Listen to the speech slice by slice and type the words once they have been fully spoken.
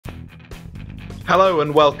Hello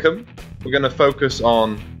and welcome. We're going to focus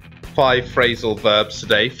on 5 phrasal verbs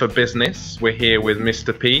today for business. We're here with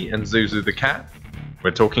Mr. P and Zuzu the cat.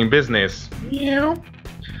 We're talking business. Meow.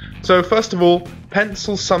 So first of all,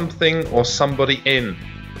 pencil something or somebody in.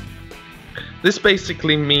 This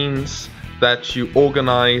basically means that you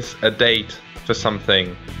organize a date for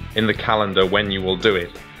something in the calendar when you will do it.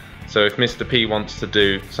 So if Mr. P wants to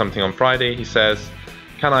do something on Friday, he says,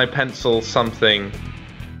 "Can I pencil something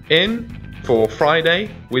in for Friday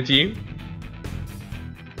with you?"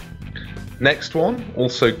 Next one,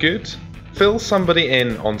 also good. Fill somebody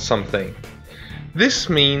in on something. This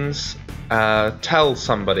means tell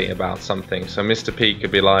somebody about something. So Mr. P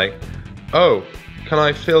could be like, "Oh, can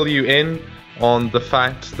I fill you in on the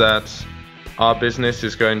fact that our business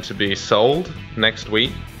is going to be sold next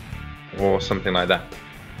week?" Or something like that.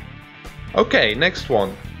 Okay, next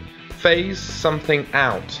one. Phase something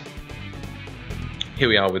out. Here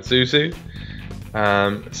we are with Zuzu.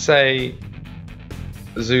 Say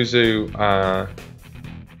Zuzu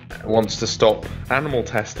wants to stop animal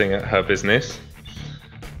testing at her business.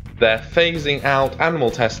 They're phasing out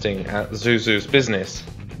animal testing at Zuzu's business.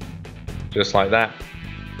 Just like that.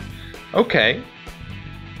 Okay.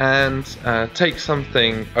 And take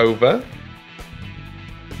something over.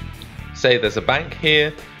 Say there's a bank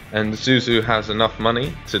here and Zuzu has enough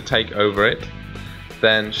money to take over it.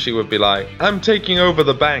 Then she would be like, "I'm taking over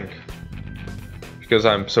the bank because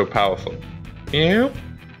I'm so powerful." Yeah.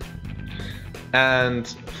 And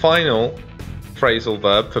final phrasal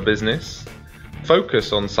verb for business,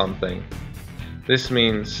 focus on something. This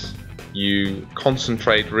means you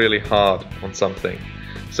concentrate really hard on something.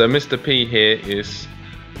 So Mr. P here is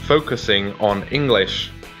focusing on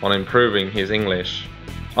English, on improving his English.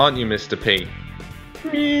 Aren't you, Mr. P?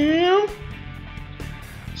 Meow.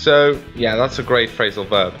 So yeah, that's a great phrasal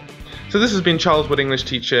verb. So this has been Charles Wood, English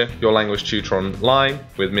teacher, your language tutor online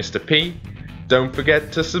with Mr. P. Don't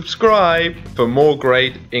forget to subscribe for more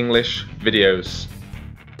great English videos.